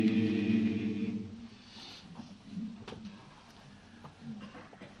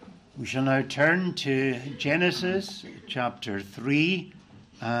We shall now turn to Genesis chapter 3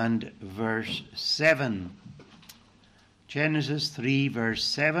 and verse 7. Genesis 3 verse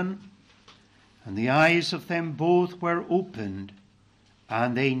 7. And the eyes of them both were opened,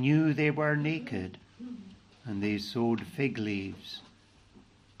 and they knew they were naked, and they sewed fig leaves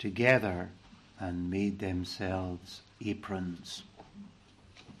together and made themselves aprons.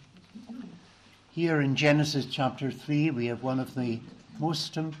 Here in Genesis chapter 3 we have one of the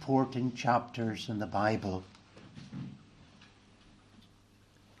most important chapters in the Bible.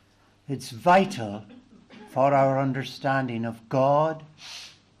 It's vital for our understanding of God,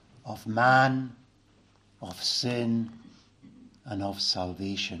 of man, of sin, and of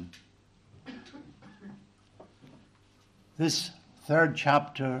salvation. This third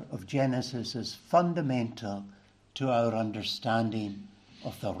chapter of Genesis is fundamental to our understanding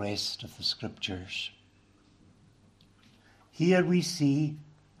of the rest of the Scriptures. Here we see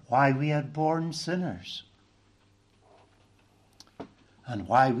why we are born sinners and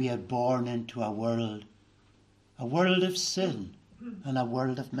why we are born into a world of sin and a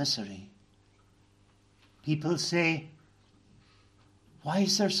world of misery. People say, why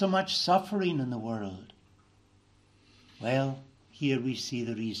is there so much suffering in the world? Well, here we see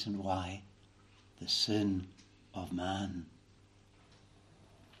the reason why: the sin of man.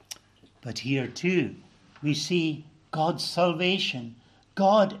 But here too we see God's salvation,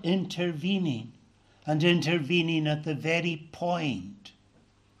 God intervening, and intervening at the very point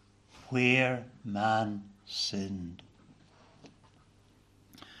where man sinned.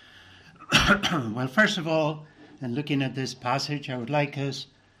 Well, first of all, in looking at this passage, I would like us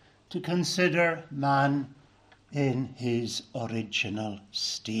to consider man in his original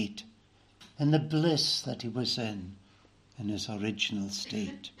state, in the bliss that he was in his original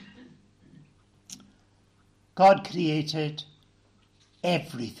state. God created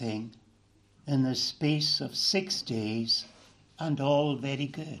everything in the space of 6 days, and all very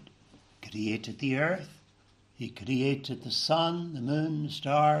good. Created the earth, he created the sun, the moon, the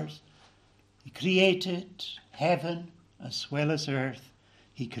stars, he created heaven as well as earth.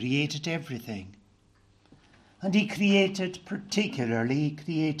 He created everything. And he created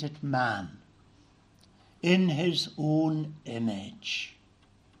man in his own image,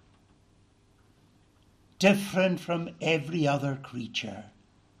 different from every other creature,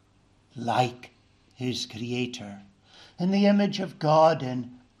 like his Creator, in the image of God in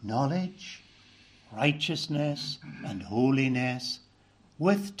knowledge, righteousness, and holiness,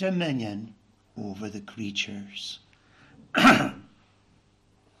 with dominion over the creatures.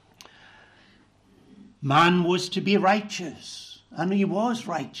 Man was to be righteous, and he was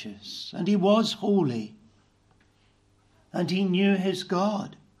righteous, and he was holy, and he knew his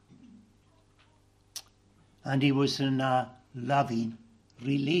God. And he was in a loving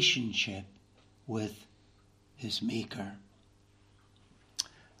relationship with his Maker.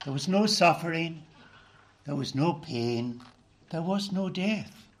 There was no suffering, there was no pain, there was no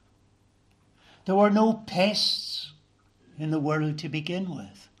death. There were no pests in the world to begin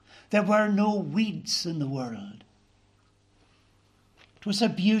with. There were no weeds in the world. It was a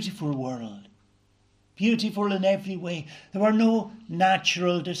beautiful world. Beautiful in every way. There were no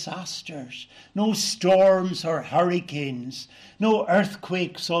natural disasters, no storms or hurricanes, no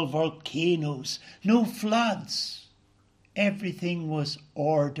earthquakes or volcanoes, no floods. Everything was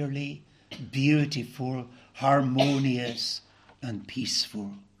orderly, beautiful, harmonious, and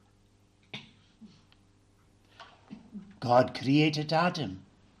peaceful. God created Adam.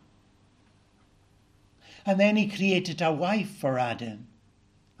 And then he created a wife for Adam,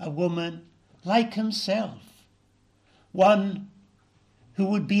 a woman like himself, one who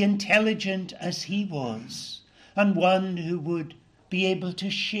would be intelligent as he was, and one who would be able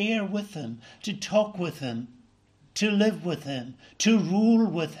to share with him, to talk with him, to live with him, to rule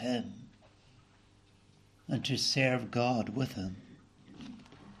with him, and to serve God with him.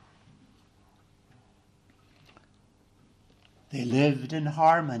 They lived in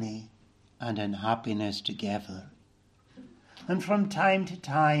harmony and in happiness together. And from time to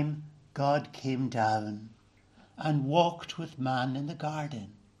time, God came down and walked with man in the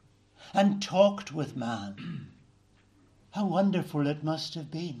garden and talked with man. How wonderful it must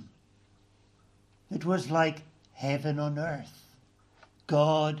have been. It was like heaven on earth,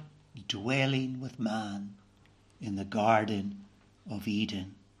 God dwelling with man in the Garden of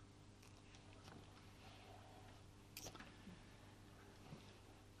Eden.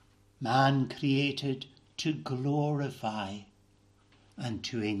 Man created to glorify and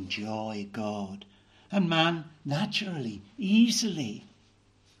to enjoy God. And man naturally, easily,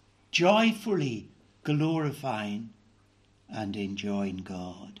 joyfully glorifying and enjoying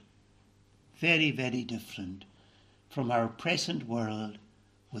God. very, very different from our present world,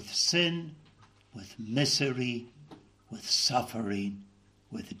 with sin, with misery, with suffering,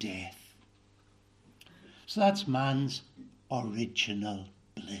 with death. So that's man's original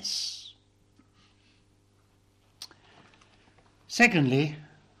bliss. Secondly,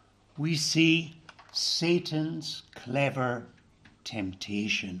 we see Satan's clever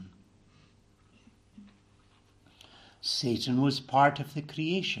temptation. Satan was part of the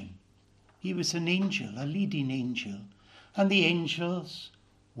creation. He was an angel, a leading angel, and the angels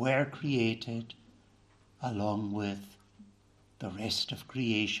were created along with the rest of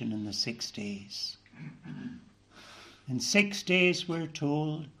creation in the 6 days. In 6 days, we're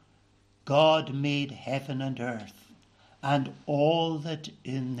told, God made heaven and earth and all that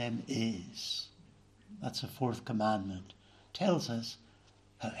in them is. That's the fourth commandment. Tells us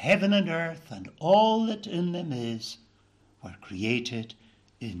how heaven and earth and all that in them is were created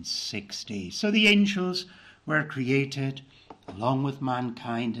in 6 days. So the angels were created along with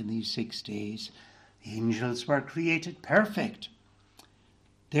mankind in these 6 days. The angels were created perfect.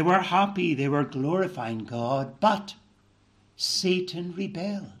 They were happy, they were glorifying God, but Satan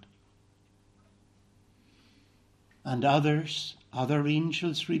rebelled. And other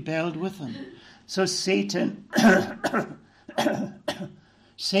angels rebelled with him. So Satan and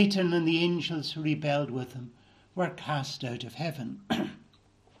the angels who rebelled with him were cast out of heaven.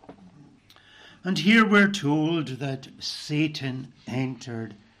 And here we're told that Satan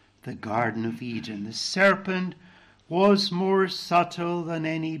entered the Garden of Eden. The serpent was more subtle than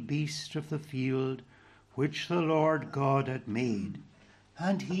any beast of the field which the Lord God had made.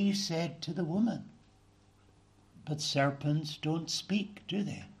 And he said to the woman, but serpents don't speak, do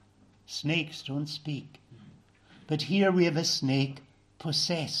they? Snakes don't speak. But here we have a snake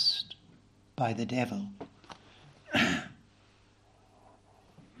possessed by the devil.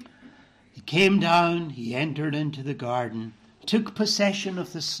 He came down, he entered into the garden, took possession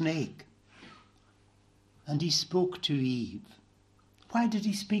of the snake, and he spoke to Eve. Why did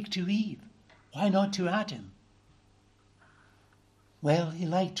he speak to Eve? Why not to Adam? Well, he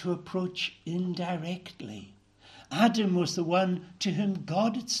liked to approach indirectly. Adam was the one to whom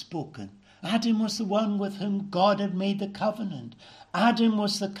God had spoken. Adam was the one with whom God had made the covenant. Adam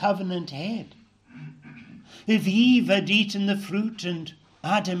was the covenant head. If Eve had eaten the fruit and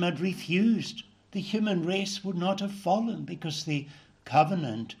Adam had refused, the human race would not have fallen, because the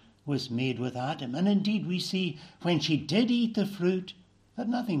covenant was made with Adam. And indeed we see when she did eat the fruit that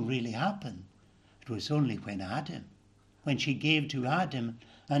nothing really happened. It was only when she gave to Adam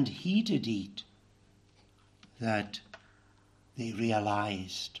and he did eat, that they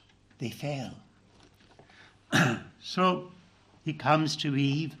realized they fell. So he comes to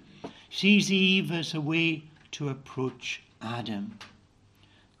Eve, sees Eve as a way to approach Adam.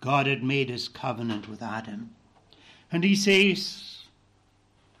 God had made his covenant with Adam. And he says,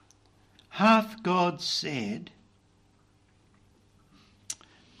 hath God said,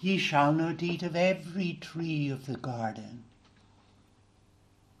 ye shall not eat of every tree of the garden?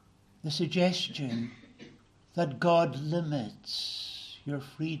 The suggestion that God limits your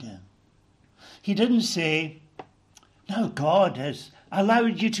freedom. He didn't say, now God has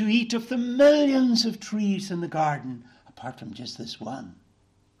allowed you to eat of the millions of trees in the garden, apart from just this one.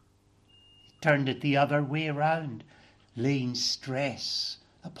 He turned it the other way around, laying stress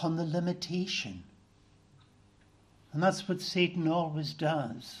upon the limitation. And that's what Satan always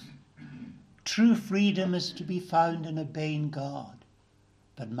does. True freedom is to be found in obeying God,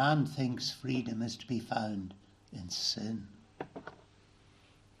 but man thinks freedom is to be found in sin.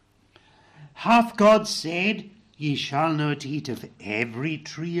 Hath God said, ye shall not eat of every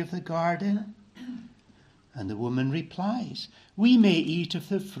tree of the garden? And the woman replies, we may eat of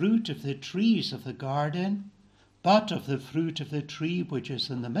the fruit of the trees of the garden, but of the fruit of the tree which is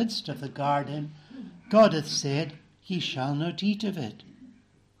in the midst of the garden, God hath said, ye shall not eat of it,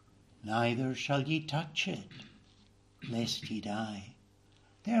 neither shall ye touch it, lest ye die.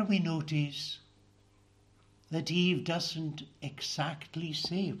 There we notice that Eve doesn't exactly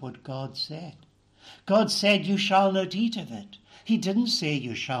say what God said. God said, you shall not eat of it. He didn't say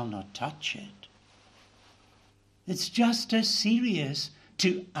you shall not touch it. It's just as serious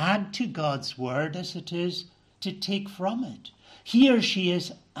to add to God's word as it is to take from it. Here she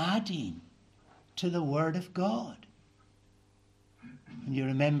is adding to the word of God. And you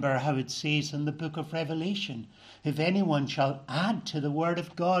remember how it says in the book of Revelation, if anyone shall add to the word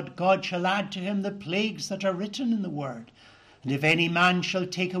of God, God shall add to him the plagues that are written in the word. And if any man shall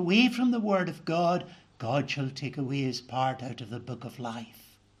take away from the word of God, God shall take away his part out of the book of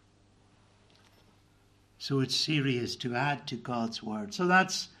life. So it's serious to add to God's word. So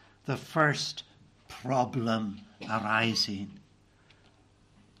that's the first problem arising.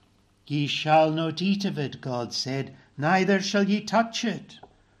 Ye shall not eat of it, God said, neither shall ye touch it.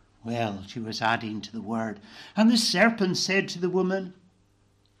 Well, she was adding to the word. And the serpent said to the woman,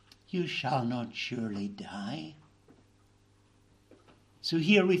 you shall not surely die. So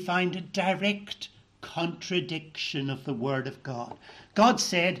here we find a direct contradiction of the word of God. God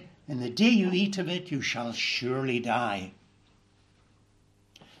said, in the day you eat of it, you shall surely die.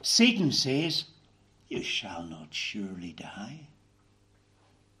 Satan says, you shall not surely die.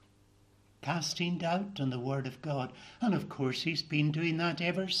 Casting doubt on the word of God. And of course he's been doing that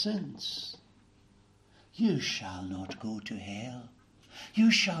ever since. You shall not go to hell.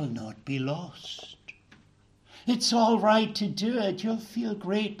 You shall not be lost. It's all right to do it. You'll feel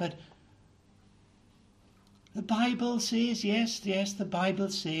great, but the Bible says, yes, the Bible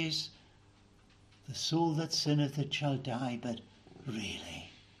says, the soul that sinneth it shall die, but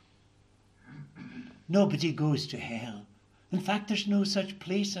really, nobody goes to hell. In fact, there's no such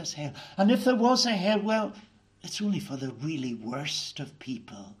place as hell. And if there was a hell, well, it's only for the really worst of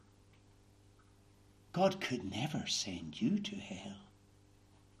people. God could never send you to hell.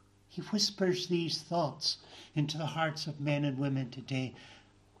 He whispers these thoughts into the hearts of men and women today.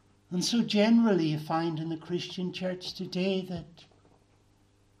 And so generally you find in the Christian church today that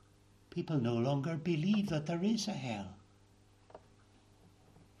people no longer believe that there is a hell.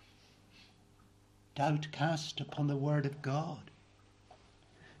 Doubt cast upon the word of God.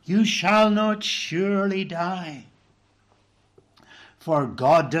 You shall not surely die. For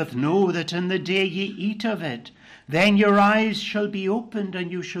God doth know that in the day ye eat of it, then your eyes shall be opened,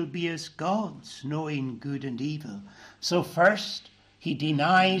 and you shall be as gods, knowing good and evil. So first he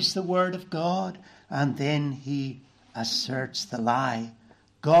denies the word of God, and then he asserts the lie.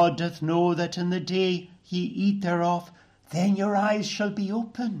 God doth know that in the day ye eat thereof, then your eyes shall be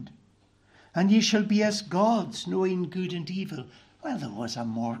opened, and ye shall be as gods, knowing good and evil. Well, there was a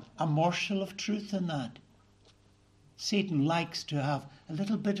morsel of truth in that. Satan likes to have a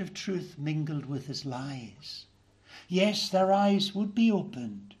little bit of truth mingled with his lies. Yes, their eyes would be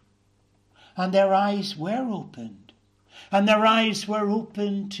opened. And their eyes were opened. And their eyes were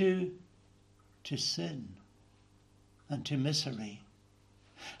opened to sin and to misery.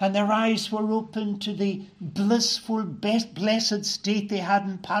 And their eyes were opened to the blissful, blessed state they had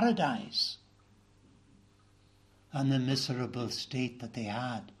in paradise. And the miserable state that they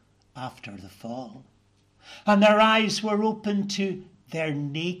had after the fall. And their eyes were open to their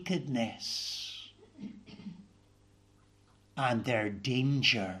nakedness and their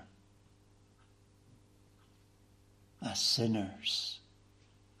danger as sinners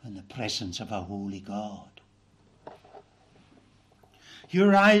in the presence of a holy God.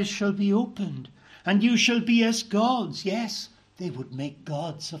 Your eyes shall be opened, and you shall be as gods. Yes, they would make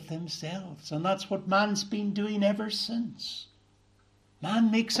gods of themselves, and that's what man's been doing ever since.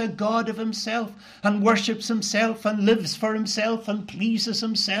 Man makes a god of himself and worships himself and lives for himself and pleases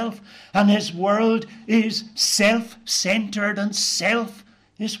himself. And his world is self-centered, and self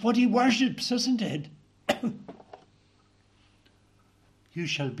is what he worships, isn't it? You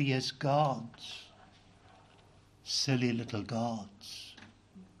shall be as gods, silly little gods.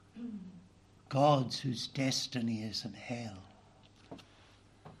 Gods whose destiny is in hell.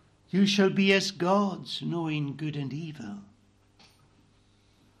 You shall be as gods, knowing good and evil.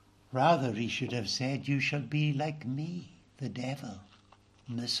 Rather, he should have said, you shall be like me, the devil,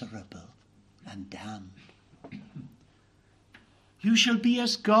 miserable and damned. You shall be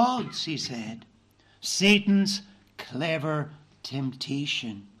as gods, he said. Satan's clever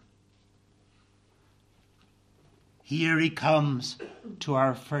temptation. Here he comes to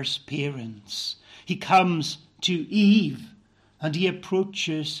our first parents. He comes to Eve, and he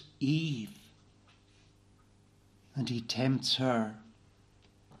approaches Eve, and he tempts her.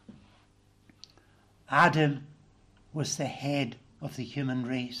 Adam was the head of the human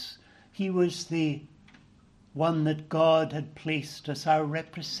race. He was the one that God had placed as our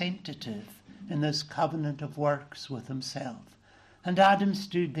representative in this covenant of works with himself. And Adam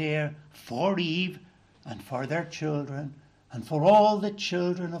stood there for Eve and for their children and for all the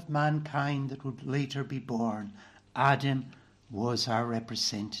children of mankind that would later be born. Adam was our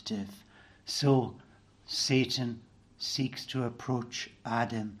representative. So Satan seeks to approach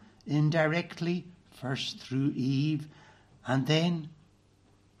Adam indirectly, first through Eve, and then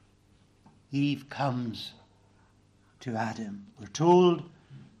Eve comes to Adam. We're told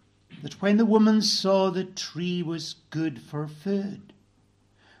that when the woman saw the tree was good for food,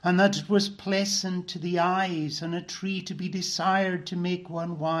 and that it was pleasant to the eyes, and a tree to be desired to make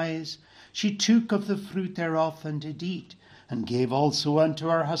one wise, she took of the fruit thereof and did eat, and gave also unto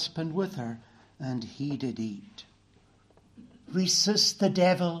her husband with her, and he did eat. Resist the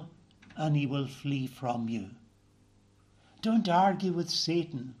devil, and he will flee from you. Don't argue with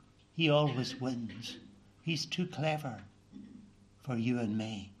Satan. He always wins. He's too clever for you and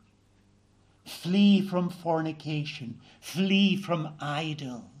me. Flee from fornication. Flee from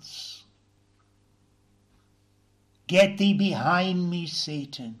idols. Get thee behind me,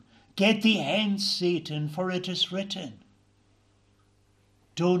 Satan. Get thee hence, Satan, for it is written.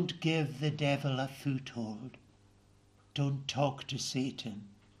 Don't give the devil a foothold. Don't talk to Satan.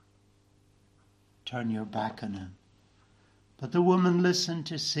 Turn your back on him. But the woman listened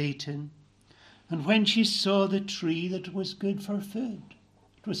to Satan, and when she saw the tree that was good for food,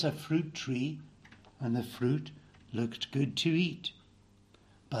 it was a fruit tree, and the fruit looked good to eat,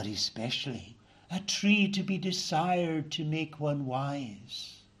 but especially a tree to be desired to make one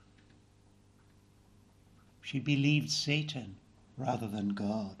wise. She believed Satan rather than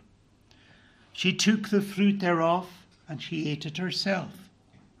God. She took the fruit thereof, and she ate it herself.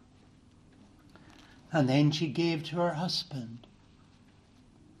 And then she gave to her husband,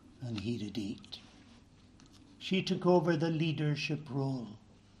 and he did eat. She took over the leadership role.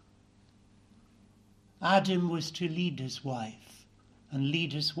 Adam was to lead his wife, and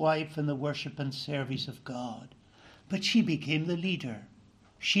lead his wife in the worship and service of God. But she became the leader.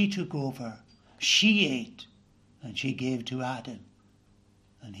 She took over. She ate, and she gave to Adam.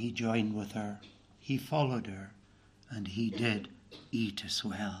 And he joined with her. He followed her, and he did eat as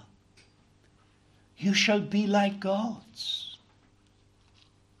well. You shall be like gods.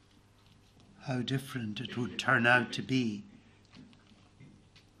 How different it would turn out to be.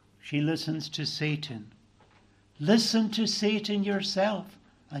 She listens to Satan. Listen to Satan yourself,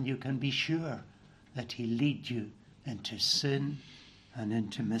 and you can be sure that he'll lead you into sin and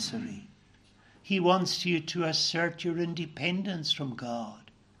into misery. He wants you to assert your independence from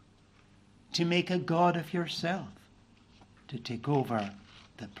God, to make a god of yourself, to take over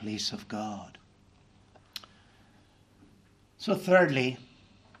the place of God. So thirdly,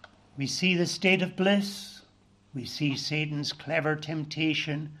 we see the state of bliss, we see Satan's clever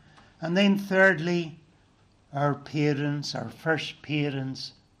temptation, and then thirdly, our parents, our first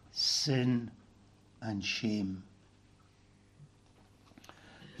parents' sin and shame.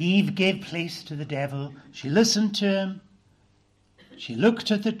 Eve gave place to the devil. She listened to him. She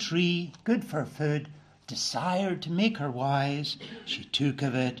looked at the tree, good for food, desired to make her wise. She took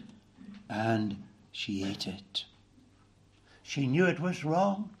of it and she ate it. She knew it was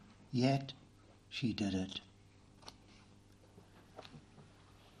wrong, yet she did it.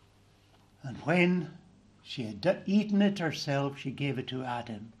 And when she had eaten it herself, she gave it to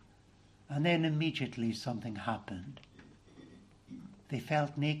Adam. And then immediately something happened. They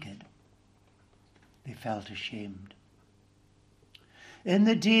felt naked. They felt ashamed. In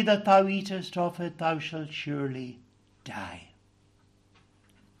the day that thou eatest of it, thou shalt surely die.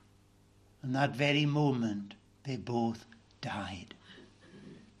 In that very moment, they both died.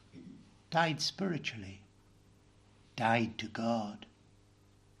 Died spiritually. Died to God.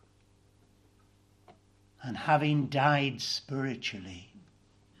 And having died spiritually,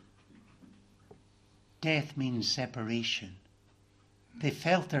 death means separation. They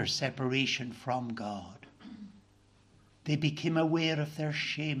felt their separation from God. They became aware of their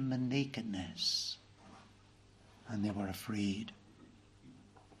shame and nakedness, and they were afraid.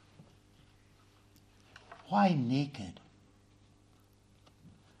 Why naked?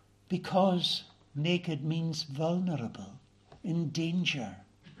 Because naked means vulnerable, in danger,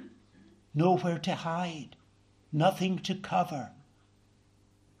 nowhere to hide, nothing to cover.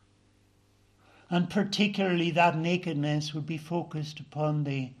 And particularly that nakedness would be focused upon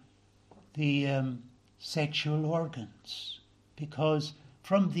the sexual organs, because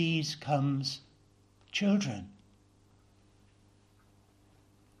from these comes children.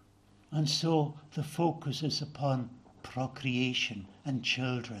 And so the focus is upon procreation and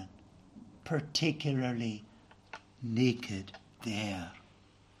children, particularly naked there.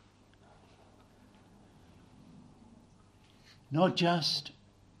 Not just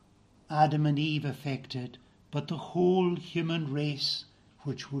Adam and Eve affected, but the whole human race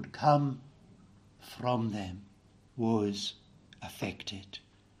which would come from them was affected.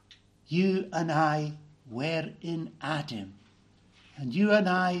 You and I were in Adam, and you and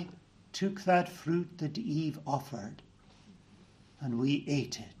I took that fruit that Eve offered, and we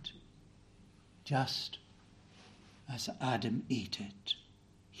ate it, just as Adam ate it.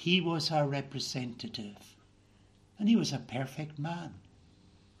 He was our representative, and he was a perfect man.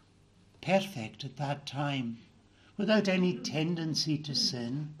 Perfect at that time, without any tendency to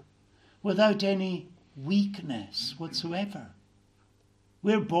sin, without any weakness whatsoever.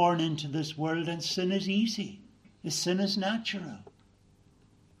 We're born into this world and sin is easy. Sin is natural.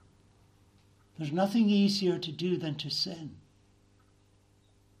 There's nothing easier to do than to sin.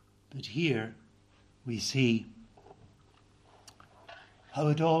 But here we see how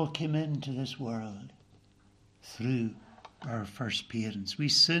it all came into this world through our first parents. We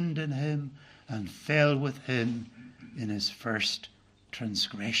sinned in him and fell with him in his first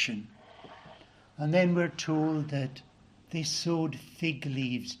transgression. And then we're told that they sewed fig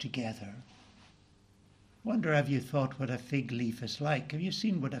leaves together. Wonder, have you thought what a fig leaf is like? Have you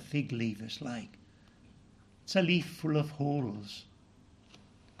seen what a fig leaf is like? It's a leaf full of holes.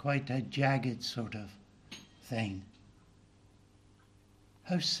 Quite a jagged sort of thing.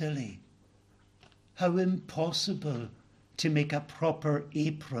 How silly. How impossible to make a proper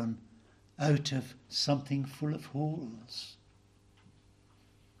apron out of something full of holes.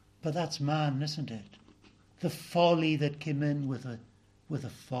 But that's man, isn't it? The folly that came in with the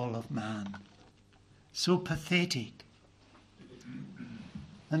fall of man. So pathetic.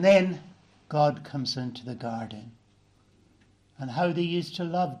 And then God comes into the garden. And how they used to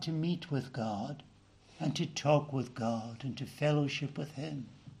love to meet with God and to talk with God and to fellowship with him.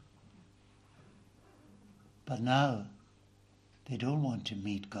 But now they don't want to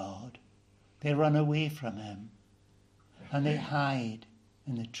meet God. They run away from him and they hide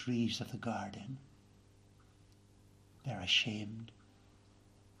in the trees of the garden. They're ashamed.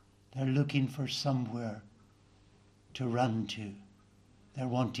 They're looking for somewhere to run to. They're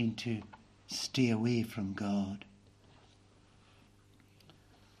wanting to stay away from God.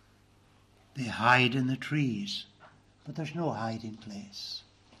 They hide in the trees, but there's no hiding place.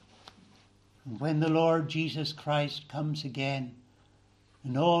 And when the Lord Jesus Christ comes again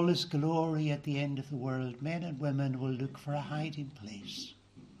in all his glory at the end of the world, men and women will look for a hiding place.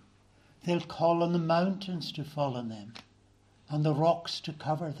 They'll call on the mountains to fall on them and the rocks to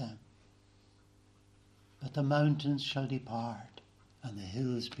cover them. But the mountains shall depart and the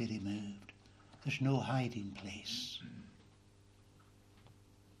hills be removed. There's no hiding place.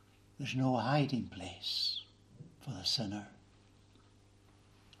 There's no hiding place for the sinner.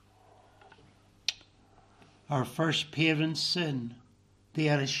 Our first parents sin. They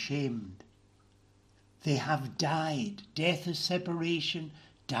are ashamed. They have died. Death is separation.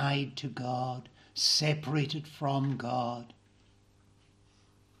 Died to God. Separated from God.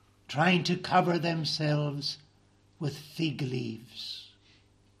 Trying to cover themselves with fig leaves.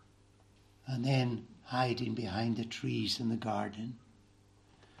 And then hiding behind the trees in the garden.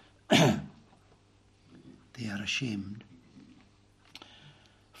 They are ashamed.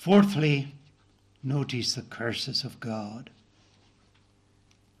 Fourthly, notice the curses of God.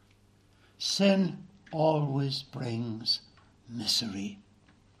 Sin always brings misery.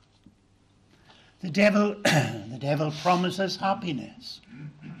 The devil promises happiness,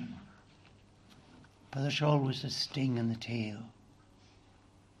 but there's always a sting in the tail.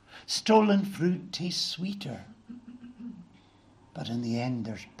 Stolen fruit tastes sweeter, but in the end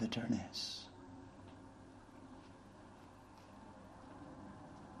there's bitterness.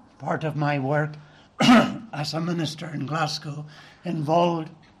 Part of my work as a minister in Glasgow involved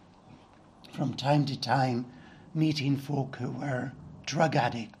from time to time meeting folk who were drug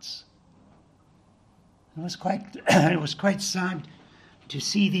addicts. It was quite sad to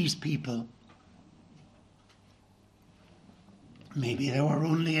see these people. Maybe they were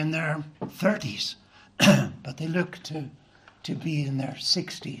only in their 30s, but they looked to be in their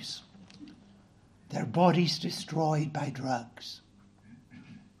 60s. Their bodies destroyed by drugs.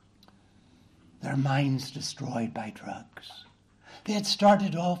 Their minds destroyed by drugs. They had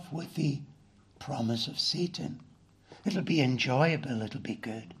started off with the promise of Satan. It'll be enjoyable, it'll be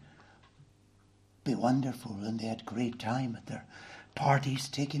good, be wonderful, and they had great time at their parties,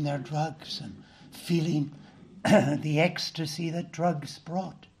 taking their drugs and feeling the ecstasy that drugs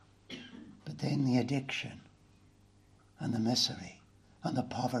brought. But then the addiction and the misery and the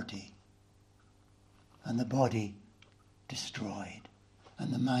poverty and the body destroyed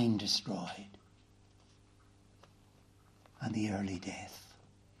and the mind destroyed and the early death.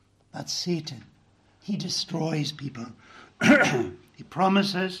 That's Satan. He destroys people. He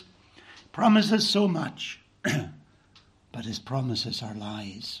promises so much, but his promises are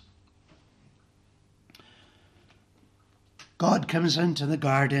lies. God comes into the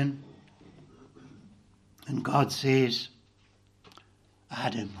garden and God says,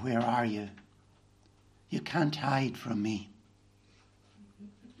 Adam, where are you? You can't hide from me.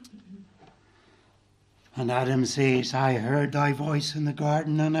 And Adam says, I heard thy voice in the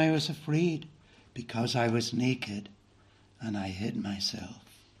garden and I was afraid because I was naked and I hid myself.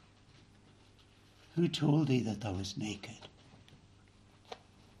 Who told thee that thou wast naked?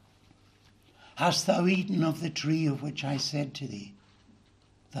 Hast thou eaten of the tree of which I said to thee,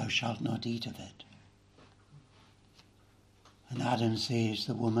 thou shalt not eat of it? And Adam says,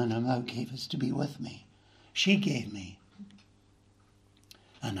 the woman whom thou gavest to be with me, she gave me,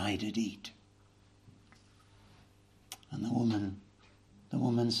 and I did eat. And the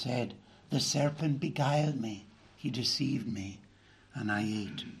woman said, the serpent beguiled me, he deceived me, and I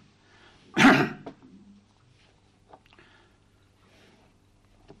ate.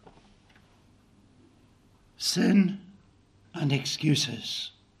 Sin and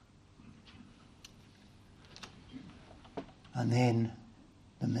excuses. And then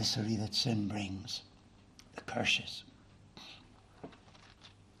the misery that sin brings, the curses.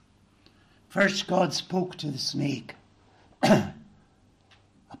 First God spoke to the snake,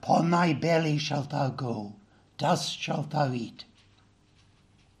 upon thy belly shalt thou go, dust shalt thou eat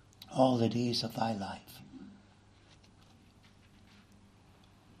all the days of thy life.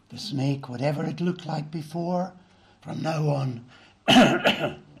 The snake, whatever it looked like before, from now on,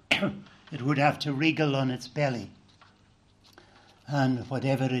 it would have to wriggle on its belly. And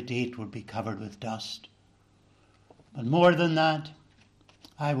whatever it ate would be covered with dust. But more than that,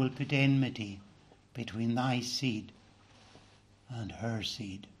 I will put enmity between thy seed and her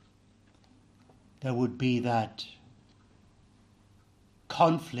seed. There would be that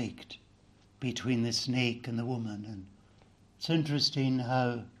conflict between the snake and the woman. And it's interesting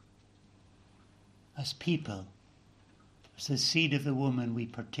how, as people, as the seed of the woman, we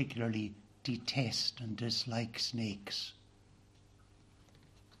particularly detest and dislike snakes.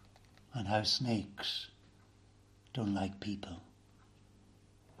 And how snakes don't like people.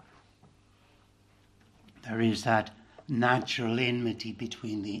 There is that natural enmity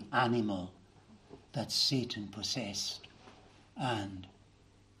between the animal that Satan possessed and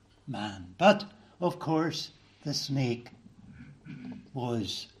man. But, of course, the snake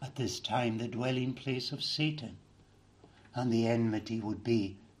was at this time the dwelling place of Satan. And the enmity would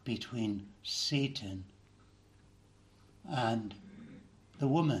be between Satan and the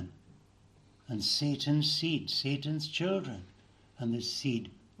woman. And Satan's seed, Satan's children, and the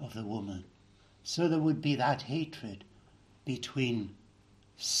seed of the woman. So there would be that hatred between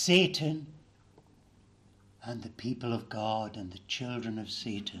Satan and the people of God, and the children of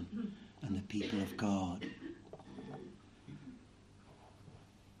Satan and the people of God.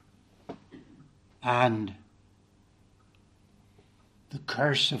 And the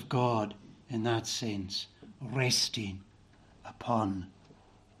curse of God, in that sense, resting upon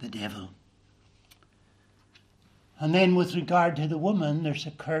the devil. And then with regard to the woman, there's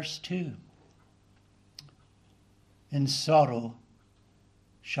a curse too. In sorrow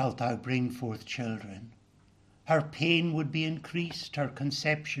shalt thou bring forth children. Her pain would be increased, her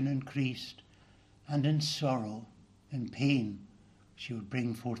conception increased, and in sorrow, in pain, she would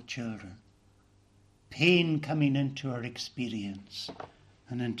bring forth children. Pain coming into her experience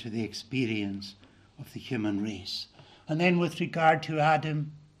and into the experience of the human race. And then with regard to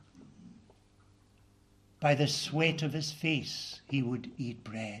Adam, by the sweat of his face he would eat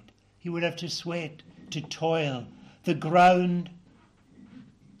bread. He would have to sweat, to toil. The ground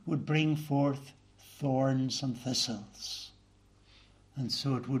would bring forth thorns and thistles. And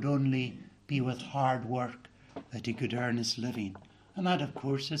so it would only be with hard work that he could earn his living. And that, of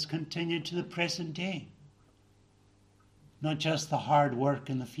course, has continued to the present day. Not just the hard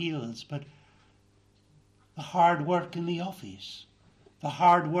work in the fields, but the hard work in the office, the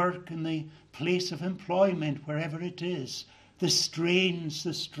hard work in the place of employment, wherever it is, the strains,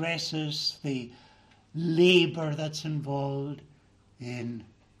 the stresses, the labour that's involved in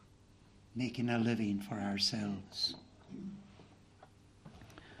making a living for ourselves.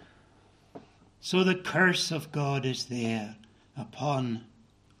 So the curse of God is there upon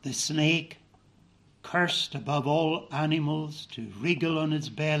the snake, cursed above all animals, to wriggle on its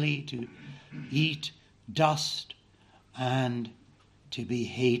belly, to eat dust, and to be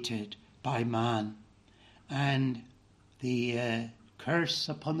hated by man. And the curse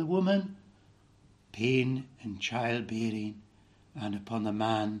upon the woman, pain in childbearing, and upon the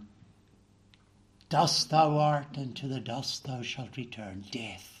man, dust thou art, and to the dust thou shalt return.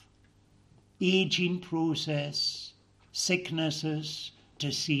 Death, aging process, sicknesses,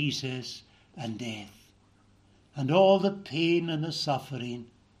 diseases, and death. And all the pain and the suffering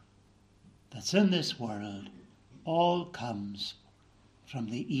that's in this world all comes from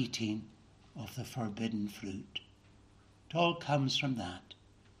the eating of the forbidden fruit. It all comes from that.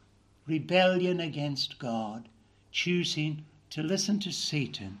 Rebellion against God, choosing to listen to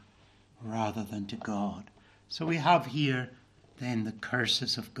Satan rather than to God. So we have here then the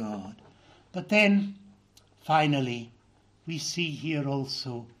curses of God. But then, finally, we see here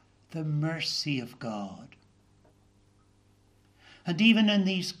also the mercy of God. And even in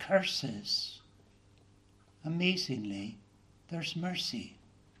these curses, amazingly, there's mercy.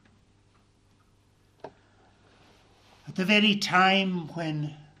 At the very time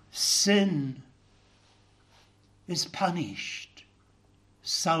when sin is punished,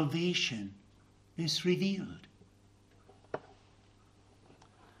 salvation is revealed.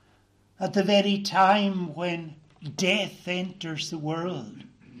 At the very time when death enters the world,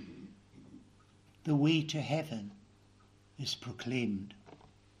 the way to heaven is proclaimed.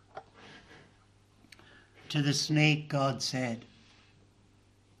 To the snake, God said,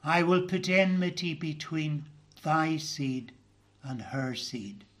 I will put enmity between thy seed and her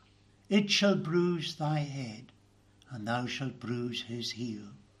seed. It shall bruise thy head, and thou shalt bruise his heel.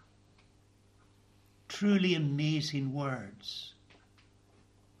 Truly amazing words.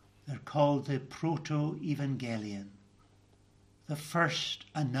 They're called the Proto-Evangelion, the first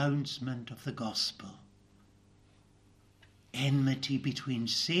announcement of the gospel. Enmity between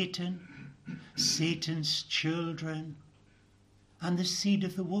Satan, Satan's children, and the seed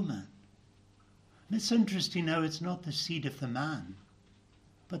of the woman. And it's interesting now, it's not the seed of the man,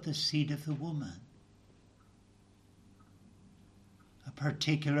 but the seed of the woman. A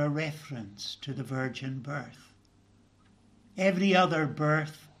particular reference to the virgin birth. Every other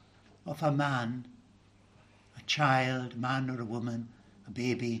birth of a man, a child, man or a woman, a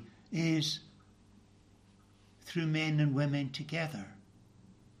baby, is through men and women together.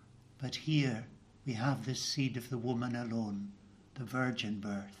 But here we have the seed of the woman alone, the virgin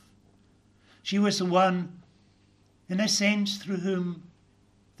birth. She was the one, in a sense, through whom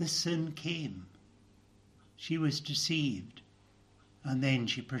the sin came. She was deceived, and then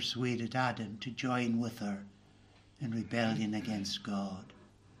she persuaded Adam to join with her in rebellion against God.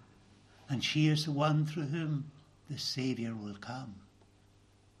 And she is the one through whom the Saviour will come.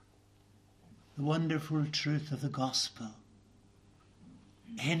 The wonderful truth of the gospel.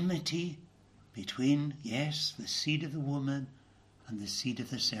 Enmity between, yes, the seed of the woman and the seed of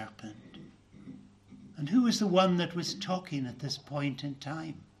the serpent. And who was the one that was talking at this point in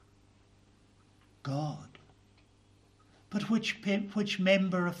time? God. But which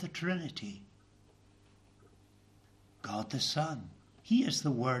member of the Trinity? God the Son. He is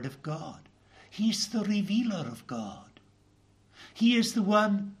the Word of God. He's the revealer of God. He is the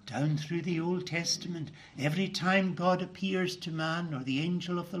one, down through the Old Testament, every time God appears to man or the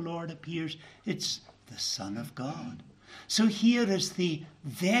angel of the Lord appears, it's the Son of God. So here is the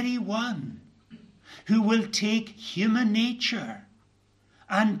very one who will take human nature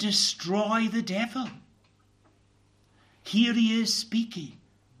and destroy the devil. Here he is speaking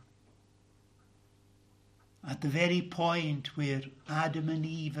at the very point where Adam and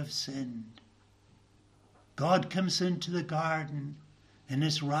Eve have sinned. God comes into the garden in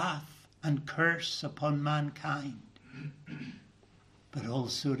his wrath and curse upon mankind, but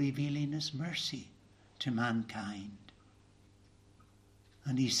also revealing his mercy to mankind.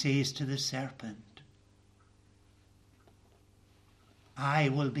 And he says to the serpent, I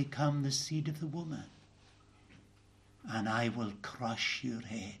will become the seed of the woman, and I will crush your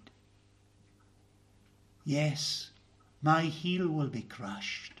head. Yes, my heel will be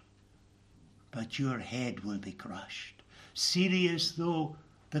crushed, but your head will be crushed. Serious though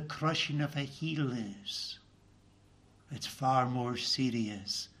the crushing of a heel is, it's far more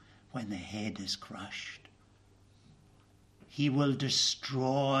serious when the head is crushed. He will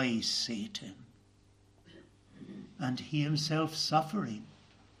destroy Satan, and he himself suffering.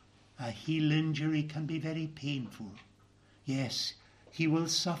 A heel injury can be very painful. Yes, he will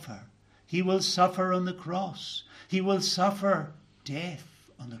suffer. He will suffer on the cross. He will suffer death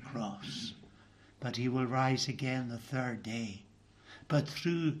on the cross. But he will rise again the third day. But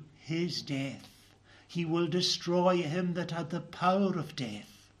through his death, he will destroy him that had the power of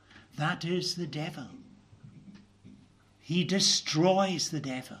death. That is the devil. He destroys the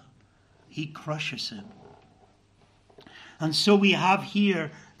devil. He crushes him. And so we have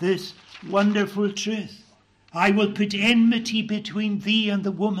here this wonderful truth. I will put enmity between thee and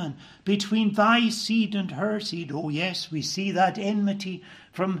the woman, between thy seed and her seed. Oh yes, we see that enmity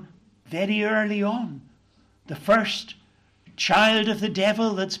from very early on. The first child of the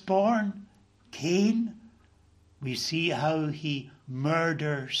devil that's born, Cain, we see how he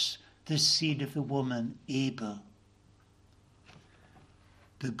murders the seed of the woman, Abel.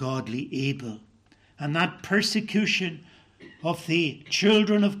 The godly Abel. And that persecution of the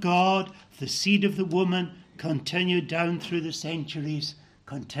children of God, the seed of the woman, continued down through the centuries,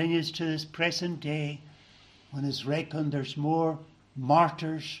 continues to this present day, when it's reckoned there's more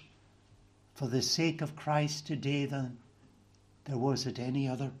martyrs for the sake of Christ today than there was at any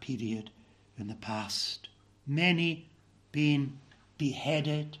other period in the past. Many being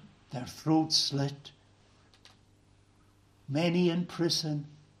beheaded, their throats slit, many in prison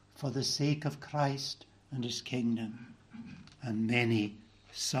for the sake of Christ and his kingdom, and many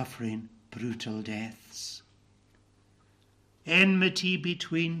suffering brutal deaths. Enmity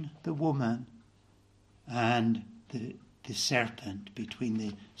between the woman and the serpent, between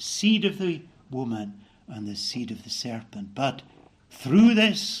the seed of the woman and the seed of the serpent. But through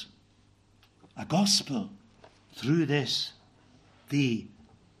this, a gospel, through this, the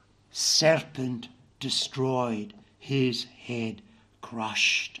serpent destroyed, his head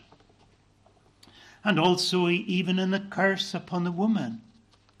crushed. And also even in the curse upon the woman,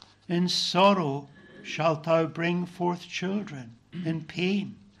 in sorrow shalt thou bring forth children, in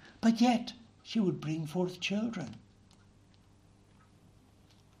pain. But yet she would bring forth children.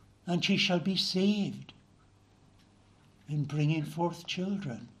 And she shall be saved in bringing forth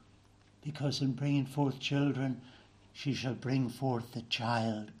children, because in bringing forth children she shall bring forth the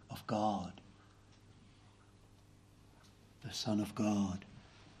child of God, the Son of God,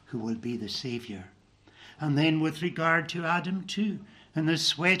 who will be the Saviour. And then with regard to Adam too, in the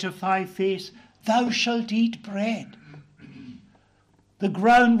sweat of thy face thou shalt eat bread. The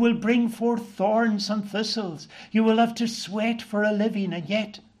ground will bring forth thorns and thistles. You will have to sweat for a living, and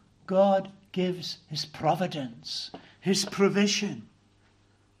yet God gives his providence, his provision.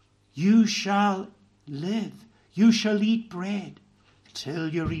 You shall live. You shall eat bread till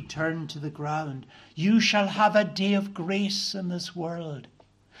you return to the ground. You shall have a day of grace in this world,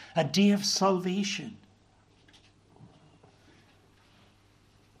 a day of salvation.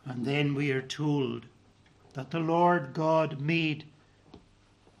 And then we are told that the Lord God made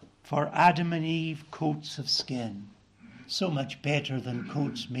for Adam and Eve coats of skin, so much better than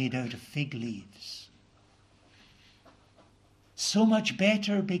coats made out of fig leaves. So much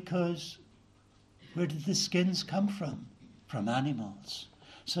better because where did the skins come from? From animals.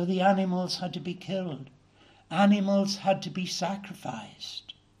 So the animals had to be killed. Animals had to be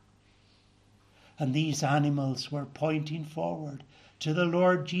sacrificed. And these animals were pointing forward to the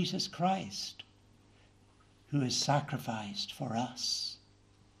Lord Jesus Christ, who is sacrificed for us.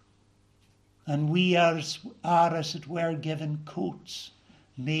 And we are, as it were, given coats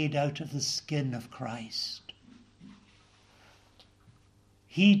made out of the skin of Christ.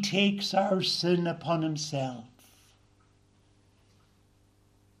 He takes our sin upon himself,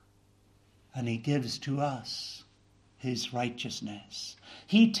 and he gives to us his righteousness.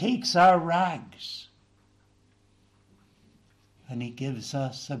 He takes our rags, and he gives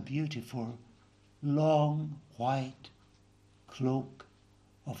us a beautiful, long, white cloak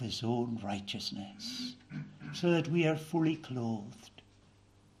of his own righteousness, so that we are fully clothed.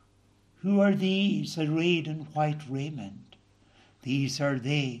 Who are these arrayed in white raiment? These are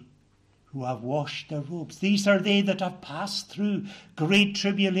they who have washed their robes. These are they that have passed through great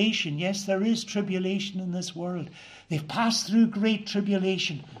tribulation. Yes, there is tribulation in this world. They've passed through great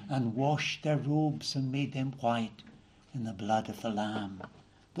tribulation and washed their robes and made them white in the blood of the Lamb.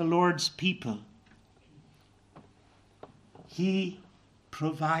 The Lord's people. He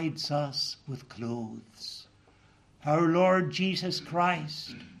provides us with clothes. Our Lord Jesus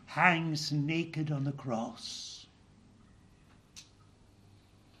Christ hangs naked on the cross.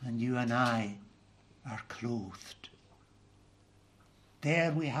 And you and I are clothed.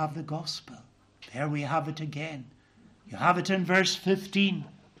 There we have the gospel. There we have it again. You have it in verse 15.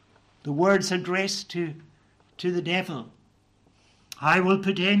 The words addressed to the devil. I will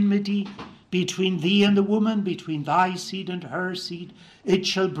put enmity between thee and the woman, between thy seed and her seed. It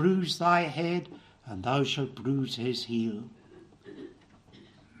shall bruise thy head, and thou shalt bruise his heel.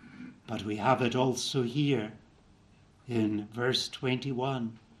 But we have it also here in verse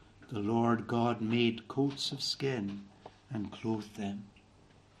 21. The Lord God made coats of skin and clothed them.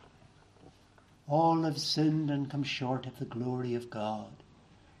 All have sinned and come short of the glory of God.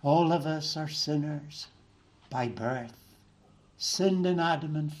 All of us are sinners by birth, sinned in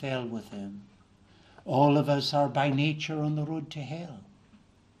Adam and fell with him. All of us are by nature on the road to hell.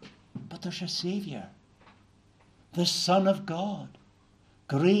 But there's a Saviour, the Son of God.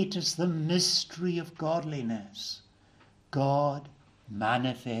 Great is the mystery of godliness. God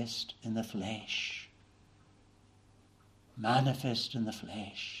manifest in the flesh. Manifest in the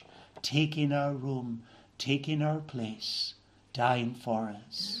flesh. Taking our room, taking our place, dying for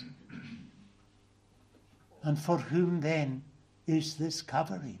us. And for whom then is this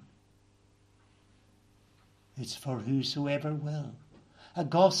covering? It's for whosoever will. A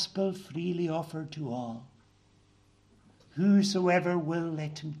gospel freely offered to all. Whosoever will,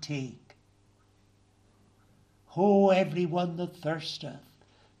 let him take. Ho, every one that thirsteth,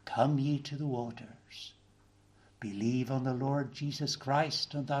 come ye to the waters. Believe on the Lord Jesus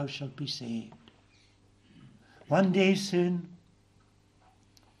Christ, and thou shalt be saved. One day soon,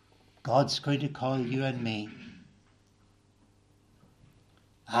 God's going to call you and me.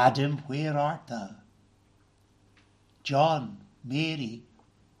 Adam, where art thou? John, Mary,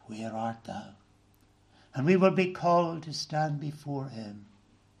 where art thou? And we will be called to stand before him.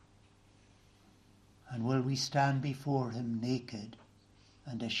 And will we stand before him naked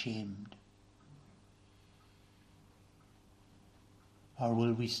and ashamed? Or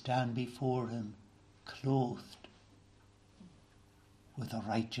will we stand before him clothed with the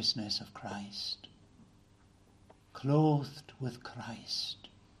righteousness of Christ? Clothed with Christ.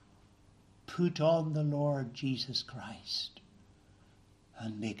 Put on the Lord Jesus Christ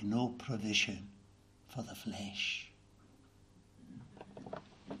and make no provision for the flesh.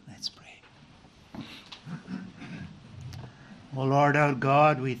 Let's pray. O Lord our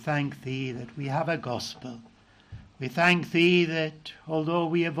God, we thank thee that we have a gospel. We thank thee that although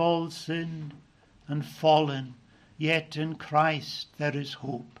we have all sinned and fallen, yet in Christ there is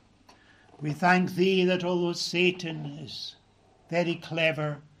hope. We thank thee that although Satan is very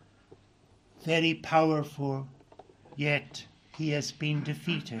clever, very powerful, yet he has been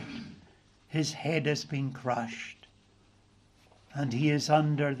defeated. His head has been crushed, and he is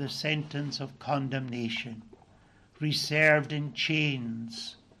under the sentence of condemnation, reserved in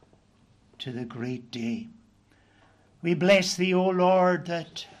chains to the great day. We bless thee, O Lord,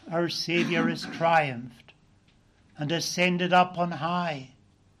 that our Saviour has triumphed and ascended up on high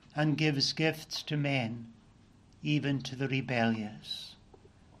and gives gifts to men, even to the rebellious.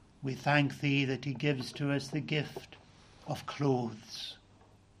 We thank thee that he gives to us the gift of clothes.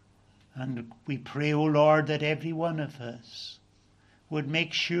 And we pray, O Lord, that every one of us would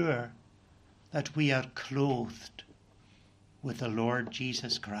make sure that we are clothed with the Lord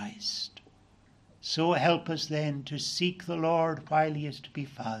Jesus Christ. So help us then to seek the Lord while he is to be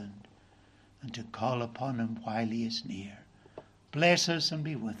found, and to call upon him while he is near. Bless us and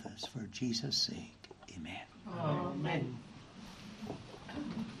be with us for Jesus' sake. Amen. Amen.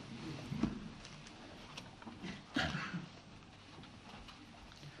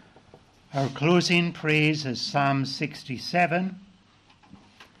 Our closing praise is Psalm 67.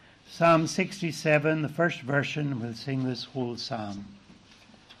 Psalm 67, the first version, we'll sing this whole psalm.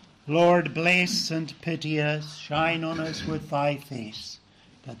 Lord, bless and pity us, shine on us with thy face,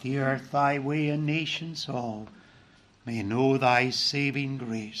 that the earth, thy way, and nations all may know thy saving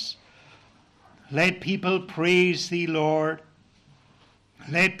grace. Let people praise thee, Lord.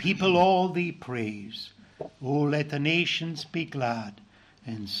 Let people all thee praise. O let the nations be glad,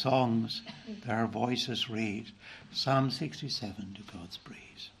 in songs their voices raise. Psalm 67, to God's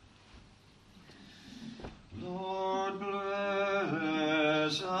praise. Lord,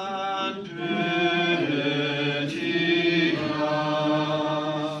 bless and pity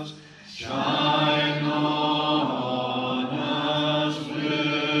us. Shine on us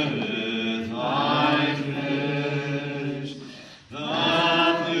with thy face,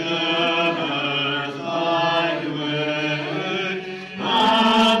 that the earth thy way and nations all may know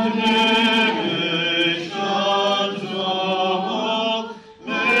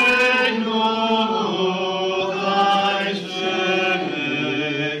thy saving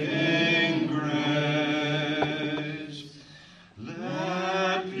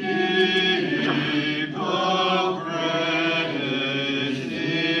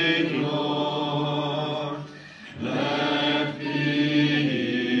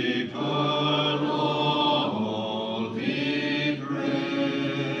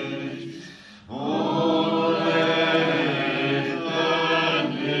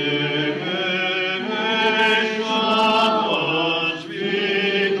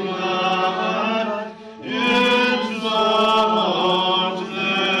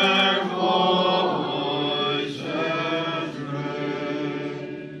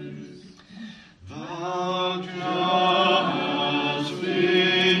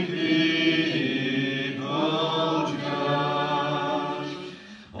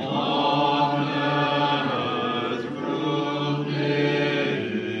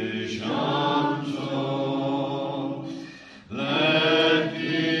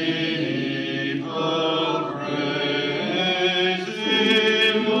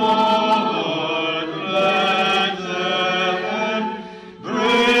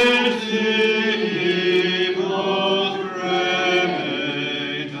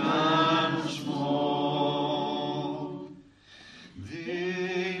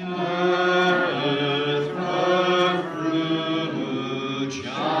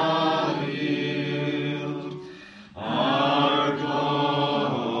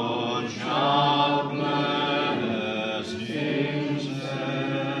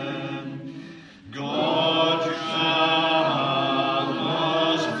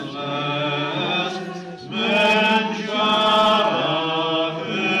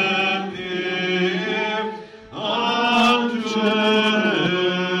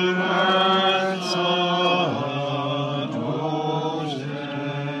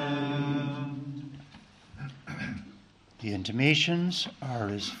The intimations are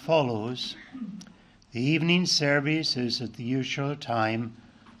as follows. The evening service is at the usual time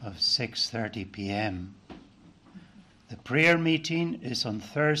of 6:30 p.m. The prayer meeting is on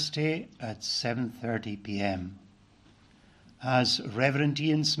Thursday at 7:30 p.m. As Reverend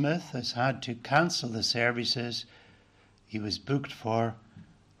Ian Smith has had to cancel the services he was booked for,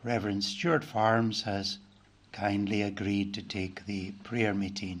 Reverend Stuart Farms has kindly agreed to take the prayer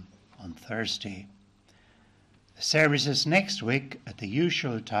meeting on Thursday. The services next week at the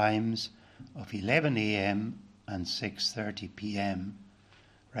usual times of 11 a.m. and 6:30 p.m.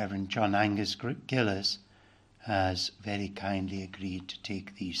 Reverend John Angus Gillis has very kindly agreed to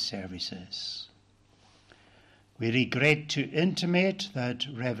take these services. We regret to intimate that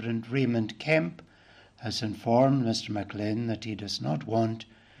Reverend Raymond Kemp has informed Mr. MacLean that he does not want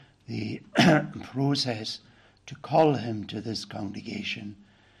the process to call him to this congregation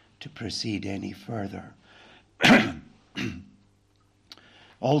to proceed any further.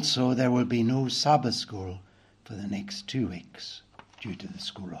 Also, there will be no Sabbath school for the next 2 weeks due to the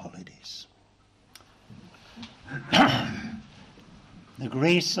school holidays. The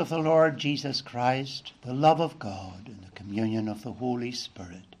grace of the Lord Jesus Christ, the love of God, and the communion of the Holy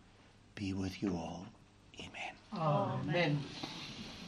Spirit be with you all. Amen. Amen.